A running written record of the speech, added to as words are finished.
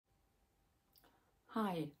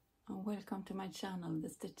Hi, and welcome to my channel, The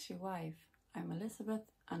Stitchy Wife. I'm Elisabeth,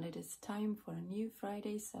 and it is time for a new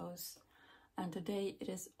Friday sews. And today it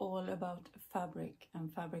is all about fabric and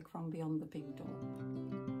fabric from beyond the pink door.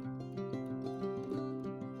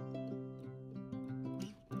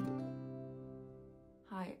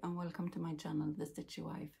 Hi, and welcome to my channel, The Stitchy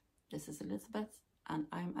Wife. This is Elisabeth, and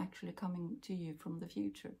I'm actually coming to you from the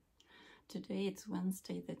future. Today it's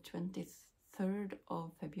Wednesday, the 23rd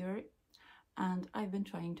of February. And I've been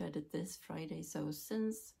trying to edit this Friday sews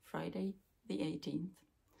since Friday the 18th.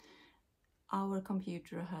 Our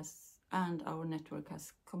computer and our network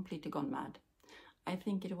has completely gone mad. I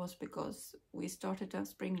think it was because we started to have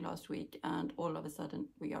spring last week and all of a sudden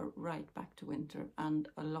we are right back to winter and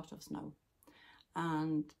a lot of snow.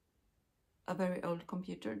 And a very old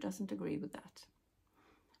computer doesn't agree with that.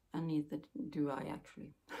 And neither do I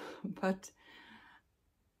actually. But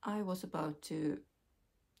I was about to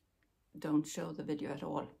don't show the video at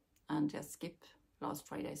all and just skip last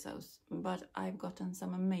Friday sews, but I've gotten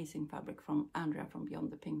some amazing fabric from Andrea from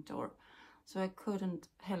Beyond the Pink Door, so I couldn't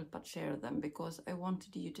help but share them because I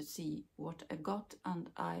wanted you to see what I got. And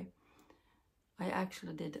I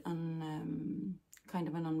actually did an kind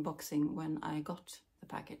of an unboxing when I got the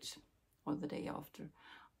package, or the day after.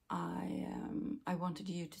 I wanted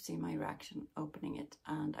you to see my reaction opening it,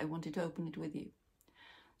 and I wanted to open it with you.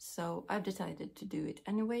 So I've decided to do it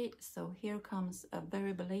anyway. So here comes a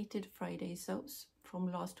very belated Friday sews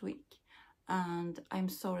from last week. And I'm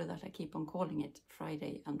sorry that I keep on calling it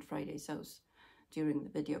Friday and Friday sews during the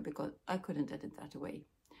video because I couldn't edit that away.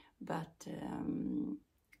 But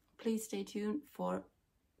please stay tuned for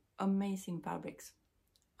amazing fabrics.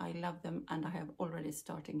 I love them and I have already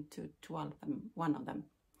starting to twirl them, one of them.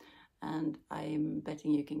 And I'm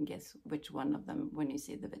betting you can guess which one of them when you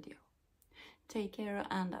see the video. Take care,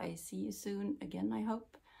 and I see you soon again, I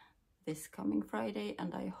hope, this coming Friday,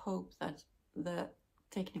 and I hope that the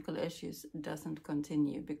technical issues doesn't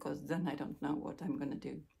continue, because then I don't know what I'm gonna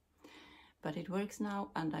do. But it works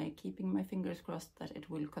now, and I'm keeping my fingers crossed that it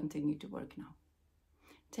will continue to work now.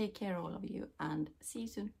 Take care, all of you, and see you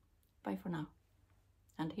soon. Bye for now.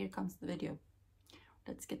 And here comes the video.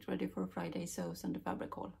 Let's get ready for Friday sews and the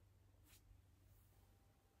fabric haul.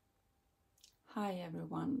 Hi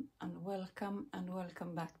everyone, and welcome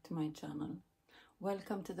back to my channel.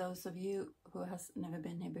 Welcome to those of you who has never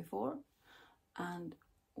been here before, and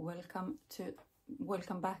welcome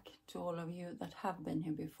back to all of you that have been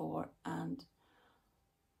here before. And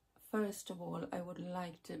first of all, I would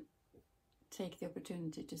like to take the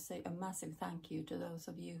opportunity to say a massive thank you to those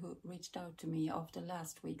of you who reached out to me after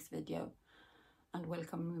last week's video and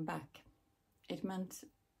welcomed me back. It meant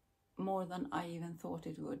more than I even thought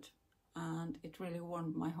it would. And it really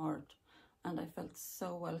warmed my heart, and I felt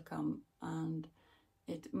so welcome, and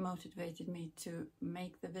it motivated me to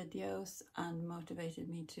make the videos and motivated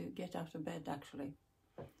me to get out of bed actually.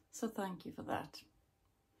 So thank you for that.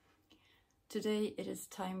 Today it is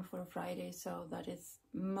time for a Friday sew that is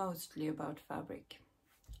mostly about fabric.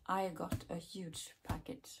 I got a huge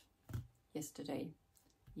package yesterday.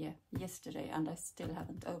 Yeah, yesterday, and I still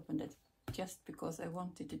haven't opened it just because I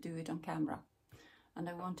wanted to do it on camera. And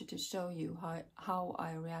I wanted to show you how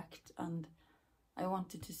I react, and I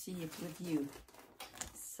wanted to see it with you.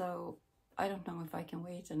 So I don't know if I can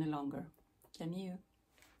wait any longer. Can you?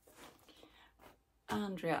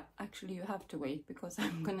 Andrea, actually you have to wait because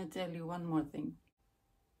I'm gonna tell you one more thing.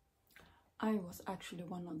 I was actually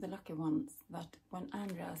one of the lucky ones that when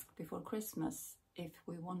Andrea asked before Christmas if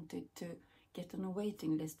we wanted to get on a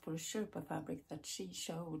waiting list for a Sherpa fabric that she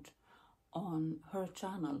showed on her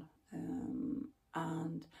channel,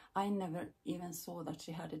 and I never even saw that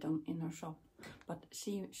she had it in her shop, but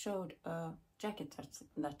she showed a jacket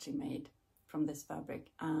that she made from this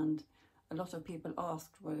fabric, and a lot of people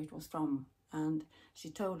asked where it was from, and she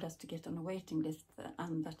told us to get on a waiting list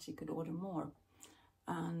and that she could order more.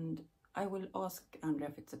 And I will ask Andrea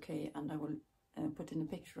if it's okay, and I will put in a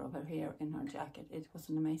picture of her here in her jacket. It was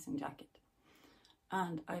an amazing jacket,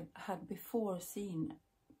 and I had before seen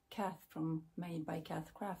Caths from Made by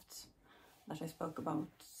Caths Crafts that I spoke about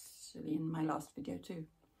in my last video too.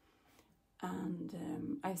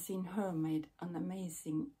 And I've seen her made an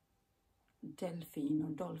amazing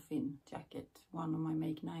dolphin jacket, one of my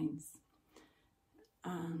make 9s.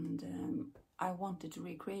 And I wanted to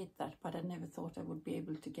recreate that, but I never thought I would be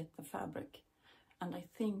able to get the fabric. And I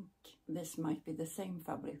think this might be the same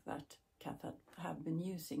fabric that Caths have been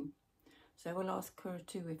using. So I will ask her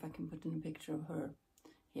too if I can put in a picture of her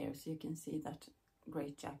here so you can see that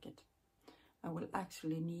great jacket. I will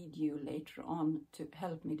actually need you later on to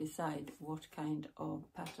help me decide what kind of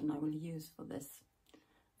pattern I will use for this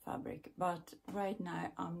fabric, but right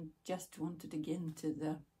now I'm just want to dig into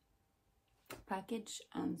the package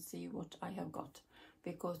and see what I have got,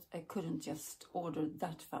 because I couldn't just order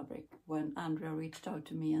that fabric. When Andrea reached out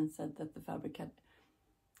to me and said that the fabric had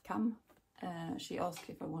come, she asked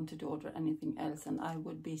if I wanted to order anything else, and I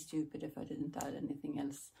would be stupid if I didn't add anything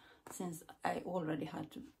else, since I already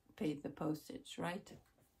had to pay the postage, right?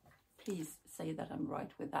 Please say that I'm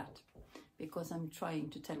right with that, because I'm trying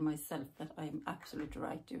to tell myself that I am absolutely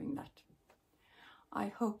right doing that. I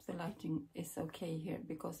hope the lighting is okay here,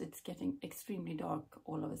 because it's getting extremely dark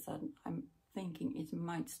all of a sudden. I'm thinking it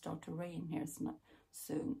might start to rain here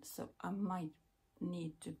soon, so I might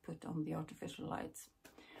need to put on the artificial lights.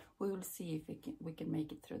 We will see if we can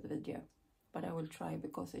make it through the video, but I will try,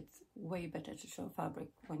 because it's way better to show fabric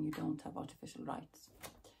when you don't have artificial lights.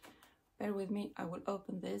 Bear with me, I will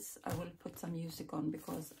open this, I will put some music on,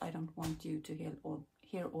 because I don't want you to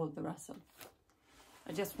hear all the rustle.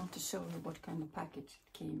 I just want to show you what kind of package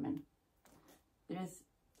it came in. There is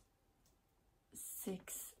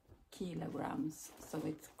 6 kilograms, so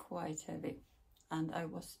it's quite heavy. And I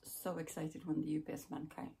was so excited when the UPS man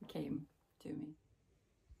came to me.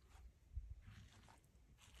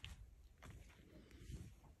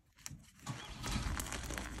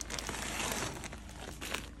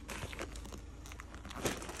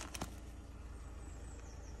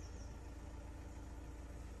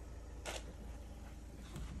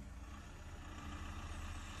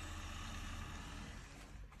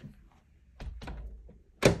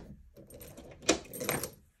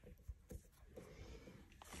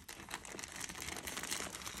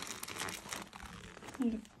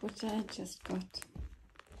 Look what I just got.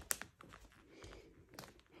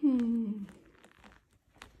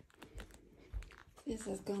 This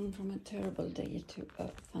has gone from a terrible day to a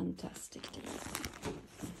fantastic day.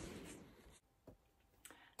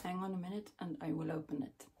 Hang on a minute and I will open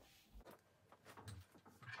it.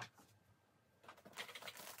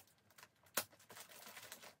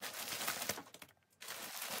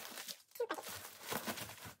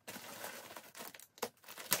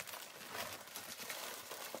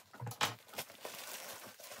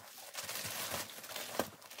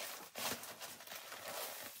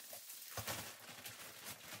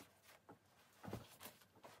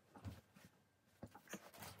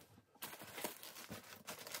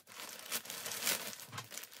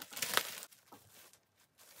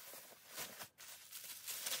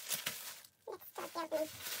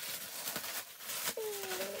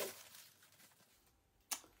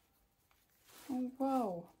 Oh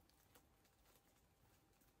wow,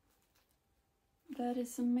 that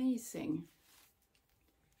is amazing.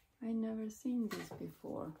 I never seen this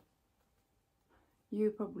before.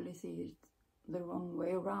 You probably see it the wrong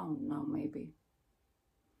way around now, maybe.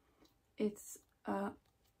 It's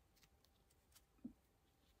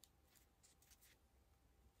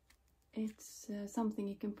something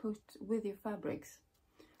you can put with your fabrics,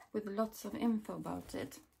 with lots of info about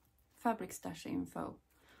it. Fabric stash info.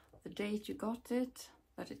 The date you got it,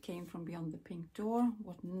 that it came from beyond the pink door,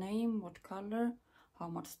 what name, what color, how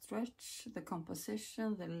much stretch, the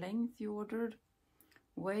composition, the length you ordered,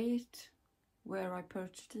 weight, where I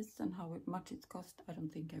purchased it and how much it cost. I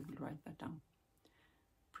don't think I will write that down.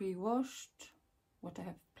 Pre-washed, what I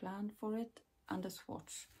have planned for it, and a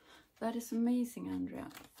swatch. That is amazing, Andrea.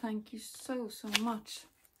 Thank you so much.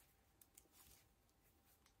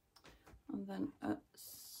 And then a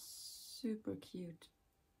super cute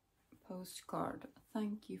postcard.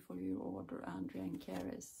 Thank you for your order, Andrea and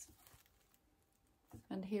Caths.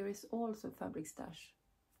 And here is also fabric stash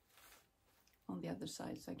on the other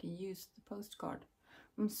side, so I can use the postcard.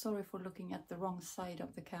 I'm sorry for looking at the wrong side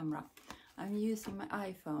of the camera. I'm using my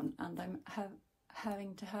iPhone and I'm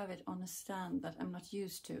having to have it on a stand that I'm not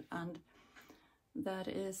used to, and that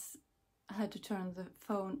is, I had to turn the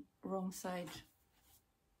phone wrong side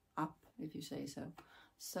up, if you say so.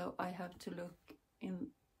 So I have to look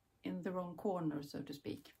in the wrong corner, so to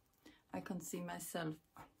speak. I can see myself.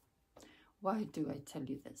 Why do I tell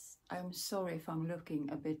you this? I'm sorry if I'm looking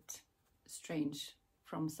a bit strange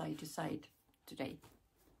from side to side today.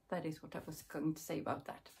 That is what I was going to say about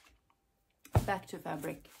that. Back to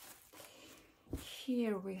fabric.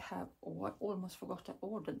 Here we have, oh, I almost forgot I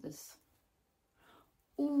ordered this.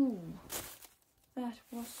 Ooh, that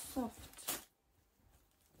was soft.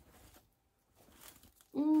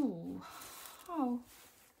 Ooh, how?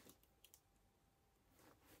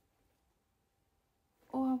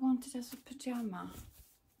 Oh, I want it as a pajama.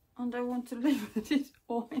 And I want to live with it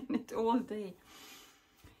in it all day.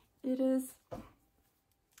 It is,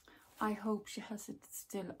 I hope she has it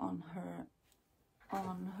still on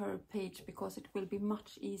her page, because it will be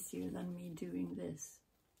much easier than me doing this.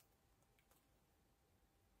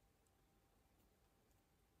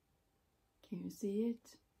 Can you see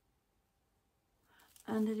it?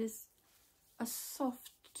 And it is a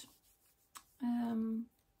soft,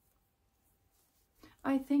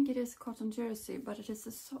 I think it is cotton jersey, but it is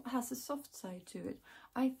has a soft side to it.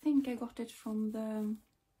 I think I got it from the,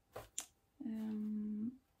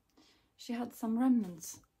 she had some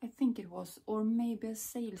remnants, I think it was, or maybe a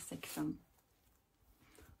sale section.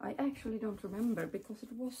 I actually don't remember because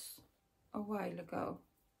it was a while ago.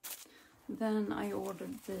 Then I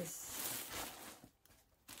ordered this.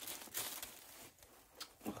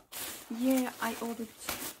 Oh, yeah, I ordered,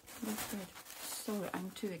 that's right. Sorry,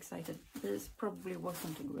 I'm too excited. This probably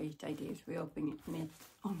wasn't a great idea to be opening it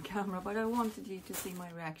on camera, but I wanted you to see my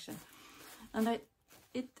reaction. And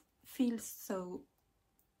it feels so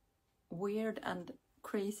weird and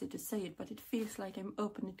crazy to say it, but it feels like I'm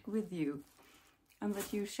opening it with you and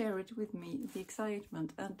that you share it with me, the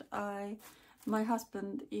excitement. And my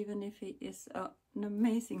husband, even if he is an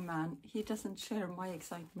amazing man, he doesn't share my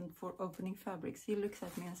excitement for opening fabrics. He looks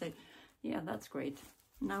at me and says, yeah, that's great.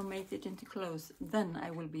 Now make it into clothes, then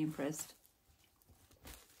I will be impressed.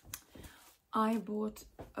 I bought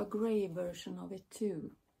a grey version of it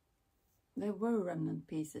too. There were remnant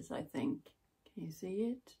pieces, I think. Can you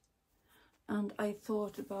see it? And I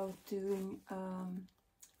thought about doing a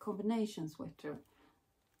combination sweater,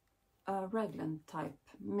 a raglan type,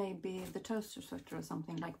 maybe the toaster sweater or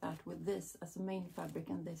something like that, with this as a main fabric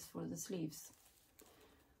and this for the sleeves.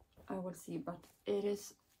 I will see, but it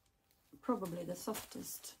is probably the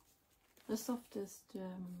softest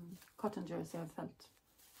cotton jersey I've felt,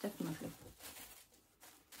 definitely.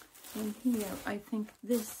 And here I think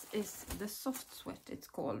this is the soft sweat, it's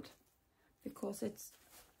called, because it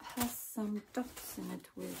has some dots in it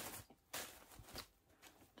with,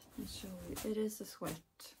 let me show you, it is a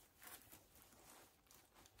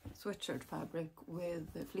sweatshirt fabric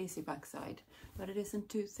with the fleecy backside, but it isn't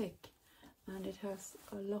too thick, and it has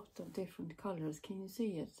a lot of different colors. Can you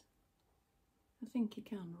see it? I think you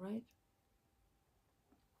can, right?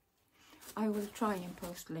 I will try and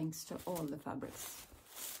post links to all the fabrics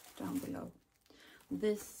down below.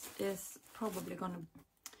 This is probably gonna,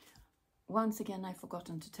 once again I've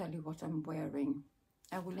forgotten to tell you what I'm wearing.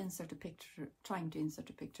 I will insert a picture, trying to insert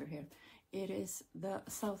a picture here. It is the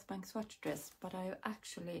South Bank sweater dress, but I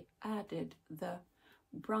actually added the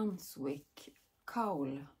Brunswick cowl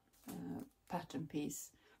pattern piece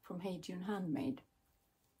from Hey June Handmade.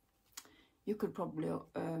 You could probably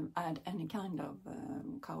add any kind of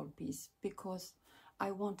cowl piece, because I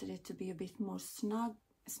wanted it to be a bit more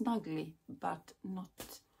snuggly, but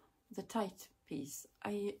not the tight piece.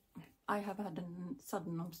 I have had a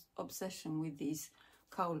sudden obsession with these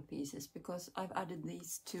cowl pieces, because I've added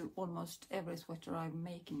these to almost every sweater I'm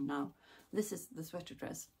making now. This is the sweater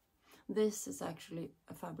dress. This is actually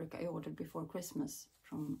a fabric I ordered before Christmas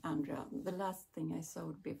from Andreas. The last thing I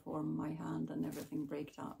sewed before my hand and everything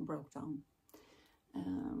broke down.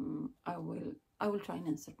 I will try and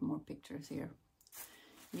insert more pictures here.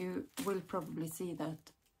 You will probably see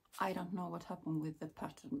that I don't know what happened with the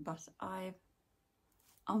pattern, but I've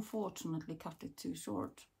unfortunately cut it too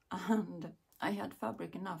short, and I had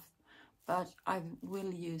fabric enough, but I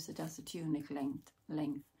will use it as a tunic length.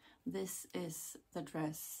 This is the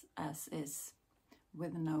dress as is,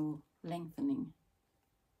 with no lengthening.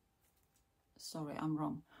 Sorry, I'm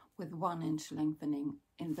wrong. With 1 inch lengthening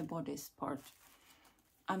in the bodice part.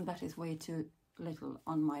 And that is way too little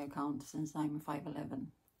on my account, since I'm 5'11",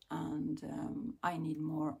 and I need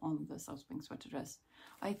more on the South Bank sweater dress.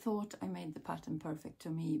 I thought I made the pattern perfect to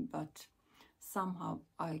me, but somehow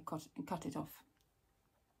I cut it off.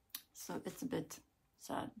 So it's a bit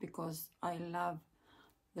sad, because I love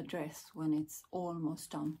the dress when it's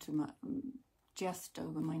almost down to my, just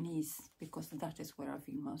over my knees, because that is where I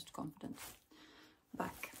feel most confident.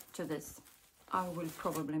 Back to this. I will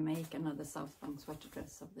probably make another South Bank sweater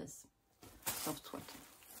dress of this soft sweat,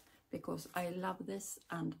 because I love this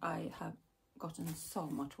and I have gotten so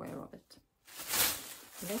much wear of it.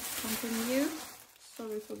 Let's continue.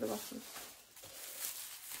 Sorry for the rustle.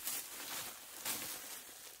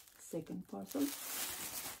 Second parcel.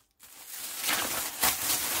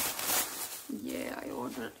 Yeah, I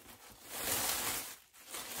ordered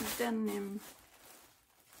denim.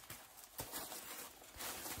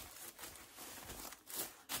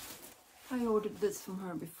 I ordered this from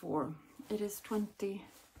her before. It is 20%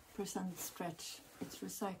 stretch. It's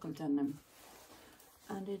recycled denim,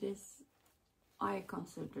 and it is, I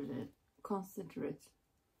consider it.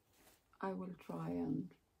 I will try, and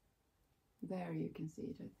there you can see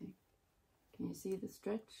it, I think. Can you see the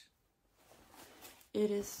stretch?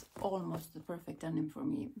 It is almost the perfect denim for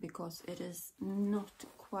me, because it is not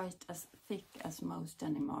quite as thick as most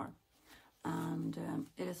denim are, and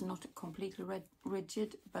it is not completely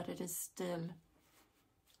rigid, but it is still,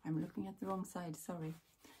 I'm looking at the wrong side, sorry.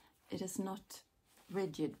 It is not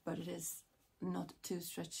rigid, but it is not too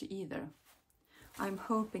stretchy either. I'm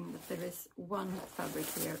hoping that there is one fabric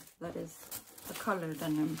here that is a color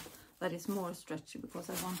denim that is more stretchy, because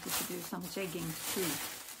I wanted to do some jegging too.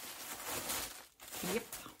 Yep.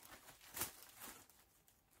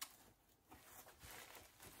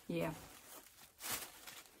 Yeah.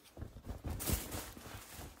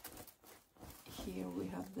 Here we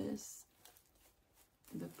have this,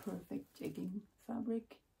 the perfect jegging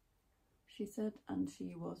fabric, she said, and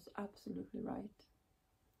she was absolutely right.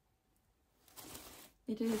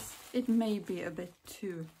 It may be a bit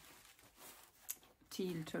too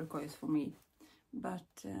teal turquoise for me,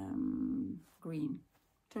 but green,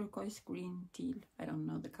 turquoise, green, teal, I don't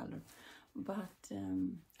know the color, but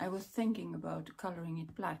I was thinking about coloring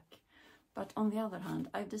it black. But on the other hand,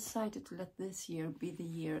 I've decided to let this year be the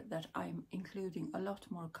year that I'm including a lot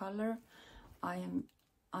more color.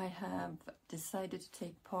 I have decided to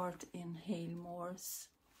take part in Hale Moore's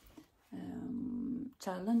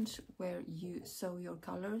challenge, where you sew your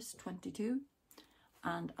colors 22,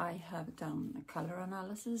 and I have done a color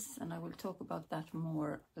analysis, and I will talk about that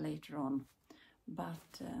more later on.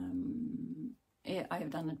 But I have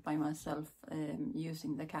done it by myself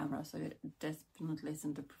using the camera, so it definitely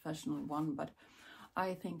isn't a professional one, but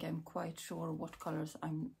I think I'm quite sure what colors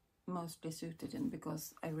I'm mostly suited in,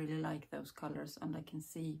 because I really like those colors, and I can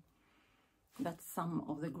see that some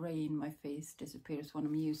of the gray in my face disappears when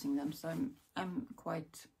I'm using them. So I'm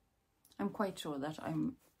quite sure that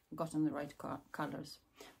I'm gotten the right colors.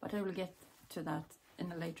 But I will get to that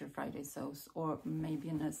in a later Friday sews, or maybe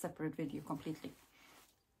in a separate video completely.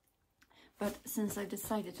 But since I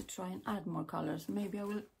decided to try and add more colors, maybe I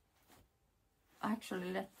will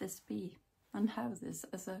actually let this be and have this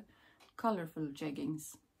as a colorful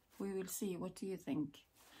jeggings. We will see. What do you think?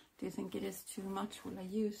 Do you think it is too much? Will I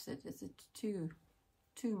use it? Is it too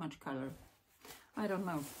much color? I don't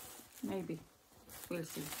know. Maybe. We'll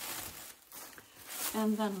see.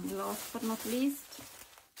 And then last but not least,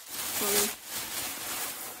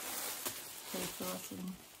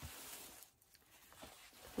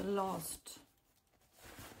 the last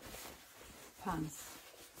pants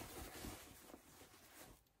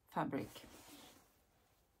fabric.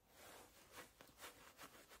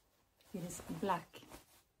 It is black.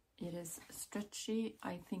 It is stretchy.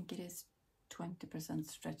 I think it is 20%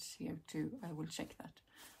 stretch here too. I will check that,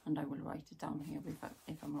 and I will write it down here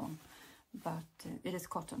if I'm wrong. But it is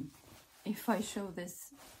cotton. If I show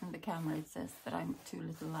this in the camera, it says that I'm too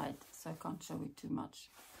little light, so I can't show it too much.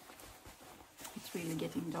 It's really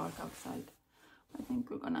getting dark outside. I think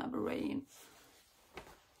we're gonna have a rain.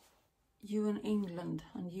 You in England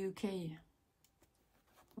and UK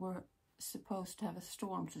were supposed to have a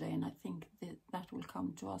storm today, and I think that will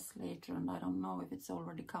come to us later, and I don't know if it's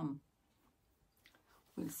already come.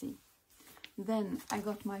 We'll see. Then I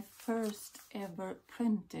got my first ever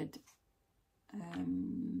printed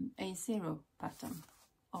A0 pattern.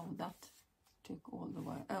 Oh, that took all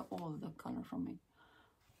the color from me.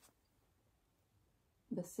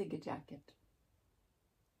 The ziggi jacket.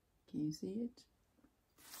 Can you see it?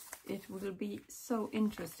 It will be so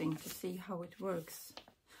interesting to see how it works.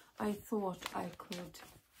 I thought I could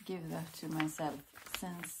give that to myself,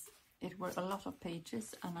 since it were a lot of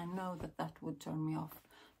pages, and I know that that would turn me off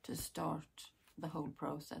to start the whole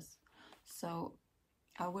process. So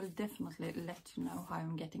I will definitely let you know how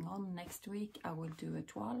I'm getting on. Next week I will do a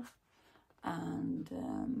toile, and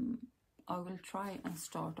I will try and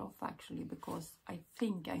start off actually, because I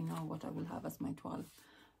think I know what I will have as my toile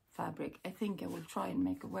fabric. I think I will try and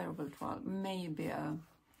make a wearable toile. Maybe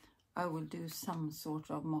I will do some sort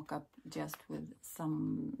of mock-up just with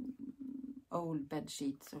some old bed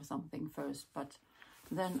sheets or something first, but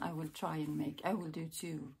then I will try and make, I will do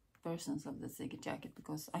 2 versions of the ziggi jacket,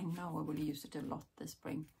 because I know I will use it a lot this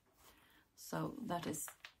spring. So that is,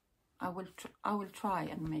 I will try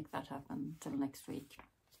and make that happen till next week.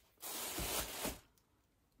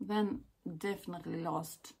 Then definitely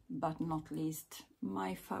last but not least,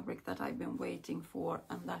 my fabric that I've been waiting for,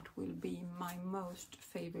 and that will be my most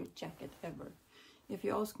favorite jacket ever. If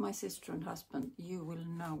you ask my sister and husband, you will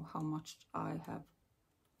know how much I have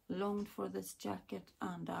longed for this jacket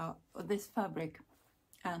and this fabric,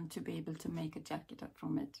 and to be able to make a jacket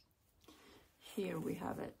from it. Here we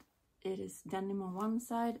have it. It is denim on one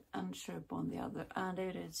side and Sherpa on the other, and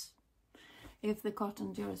it is, if the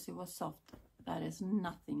cotton jersey was soft, that is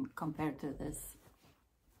nothing compared to this.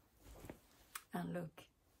 And look,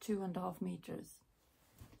 2.5 meters.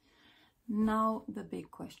 Now the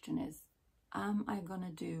big question is, am I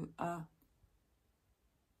gonna do a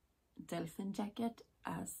delphin jacket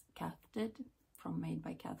as Caths did, made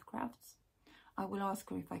by Caths. I will ask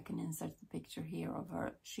her if I can insert the picture here of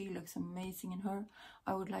her. She looks amazing in her.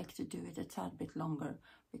 I would like to do it a tad bit longer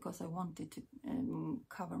because I wanted to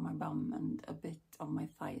cover my bum and a bit of my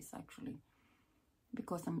thighs actually,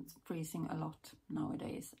 because I'm freezing a lot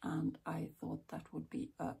nowadays, and I thought that would be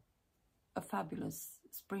a fabulous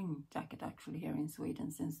spring jacket actually here in Sweden,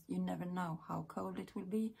 since you never know how cold it will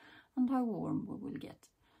be and how warm we will get.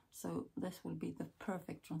 So this will be the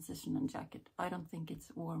perfect transitional jacket. I don't think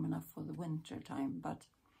it's warm enough for the winter time, but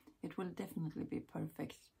it will definitely be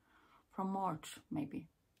perfect from March maybe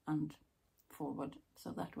and forward.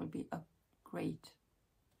 So that will be a great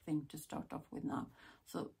thing to start off with now.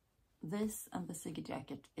 So this and the ziggi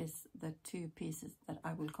jacket is the two pieces that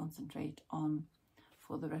I will concentrate on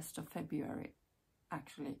for the rest of February.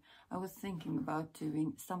 Actually, I was thinking about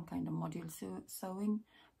doing some kind of module sewing,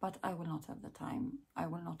 but I will not have the time, I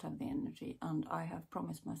will not have the energy, and I have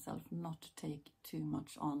promised myself not to take too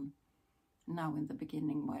much on now in the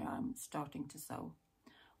beginning where I'm starting to sew.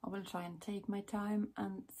 I will try and take my time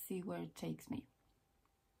and see where it takes me.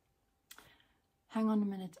 Hang on a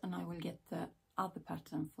minute and I will get the other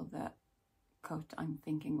pattern for the coat I'm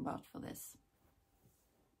thinking about for this.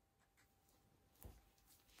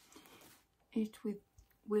 It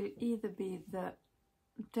will either be the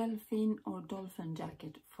delphine or dolphin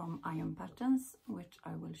jacket from Iron Patterns, which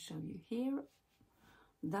I will show you here.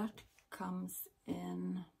 That comes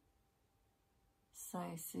in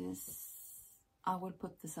sizes, I will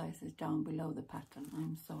put the sizes down below the pattern.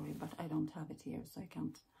 I'm sorry, but I don't have it here, so I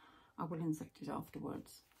can't. I will insert it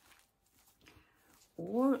afterwards.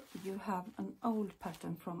 Or you have an old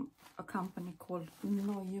pattern from a company called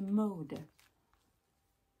Neue Mode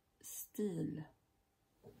Stil.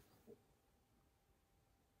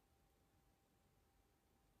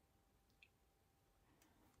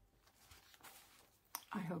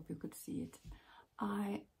 I hope you could see it.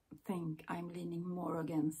 I think I'm leaning more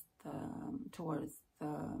against towards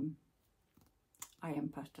the Iron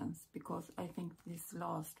Patterns, because I think this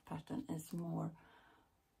last pattern is more,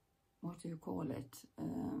 what do you call it,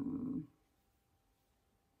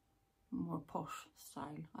 more posh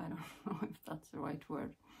style. I don't know if that's the right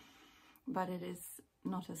word, but it is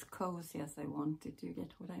not as cozy as I wanted. Do you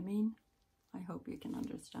get what I mean? I hope you can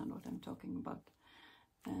understand what I'm talking about.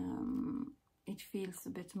 It feels a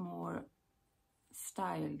bit more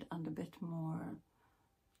styled and a bit more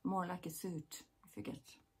like a suit, if you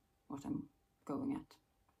get what I'm going at.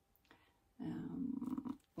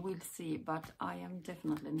 We'll see, but I am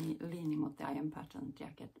definitely leaning with the Iron Pattern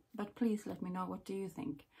jacket. But please let me know, what do you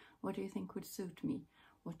think? What do you think would suit me?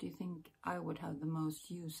 What do you think I would have the most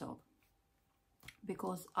use of?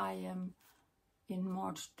 Because I am in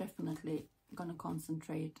March definitely gonna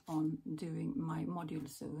concentrate on doing my module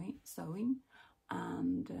sewing,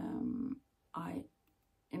 and I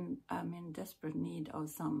am in desperate need of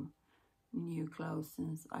some new clothes,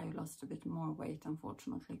 since I lost a bit more weight,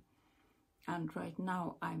 unfortunately. And right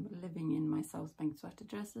now I'm living in my South Bank sweater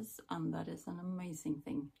dresses, and that is an amazing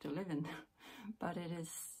thing to live in. But it is,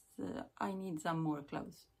 I need some more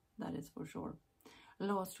clothes, that is for sure.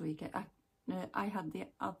 Last week I had the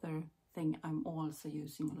other thing I'm also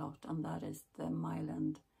using a lot, and that is the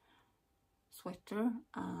Myland sweater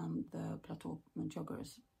and the plateau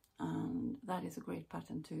joggers. And that is a great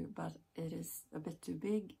pattern too, but it is a bit too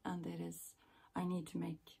big, and I need to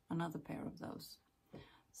make another pair of those.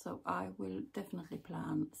 So I will definitely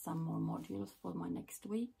plan some more modules for my next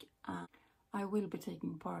week. And I will be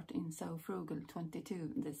taking part in Sew Frugal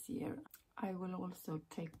 22 this year. I will also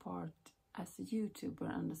take part as a YouTuber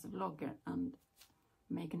and as a vlogger and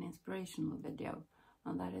make an inspirational video.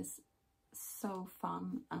 And that is so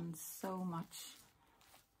fun and so much.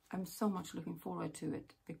 I'm so much looking forward to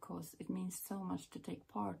it, because it means so much to take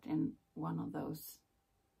part in one of those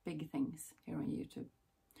big things here on YouTube.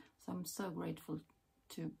 So I'm so grateful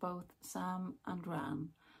to both Sam and Ruan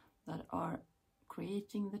that are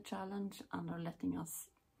creating the challenge and are letting us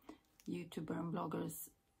YouTuber and bloggers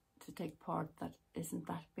to take part that isn't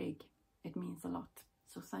that big. It means a lot.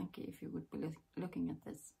 So thank you if you would be looking at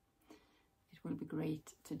this. It will be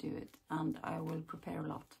great to do it, and I will prepare a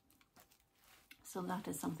lot. So that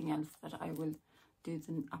is something else that I will do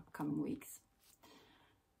in upcoming weeks.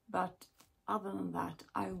 But other than that,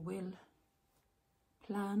 I will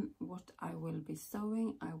plan what I will be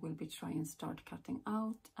sewing. I will be trying to start cutting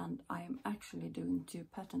out, and I am actually doing 2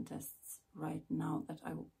 pattern tests right now that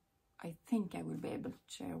I think I will be able to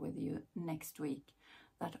share with you next week,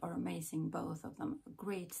 that are amazing, both of them,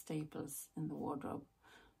 great staples in the wardrobe.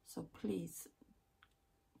 So please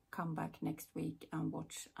come back next week and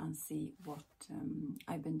watch and see what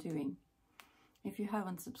I've been doing. If you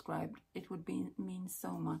haven't subscribed, it would mean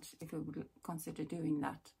so much if you would consider doing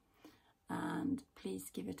that. And please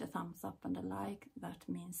give it a thumbs up and a like. That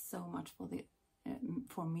means so much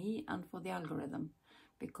for me and for the algorithm,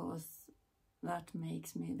 because that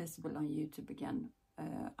makes me visible on YouTube again.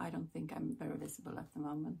 I don't think I'm very visible at the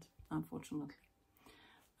moment, unfortunately.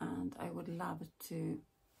 And I would love to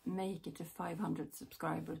make it to 500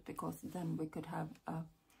 subscribers, because then we could have a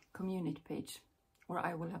community page, or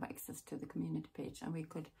I will have access to the community page, and we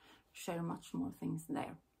could share much more things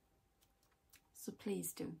there. So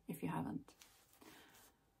please do, if you haven't.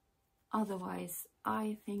 Otherwise,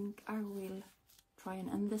 I think I will try and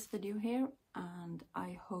end this video here, and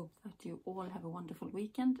I hope that you all have a wonderful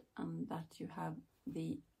weekend and that you have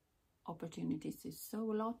the opportunities to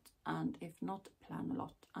sew a lot, and if not, plan a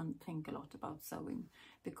lot and think a lot about sewing,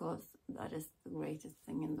 because that is the greatest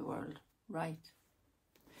thing in the world, right?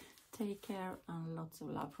 Take care and lots of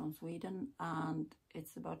love from Sweden. And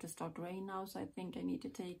it's about to start rain now, so I think I need to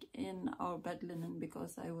take in our bed linen,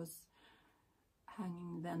 because I was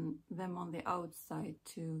hanging them on the outside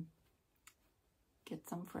to get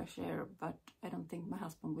some fresh air, but I don't think my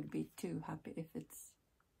husband would be too happy if it's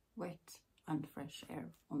wet and fresh air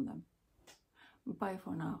on them. Bye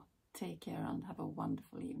for now. Take care and have a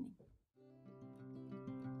wonderful evening.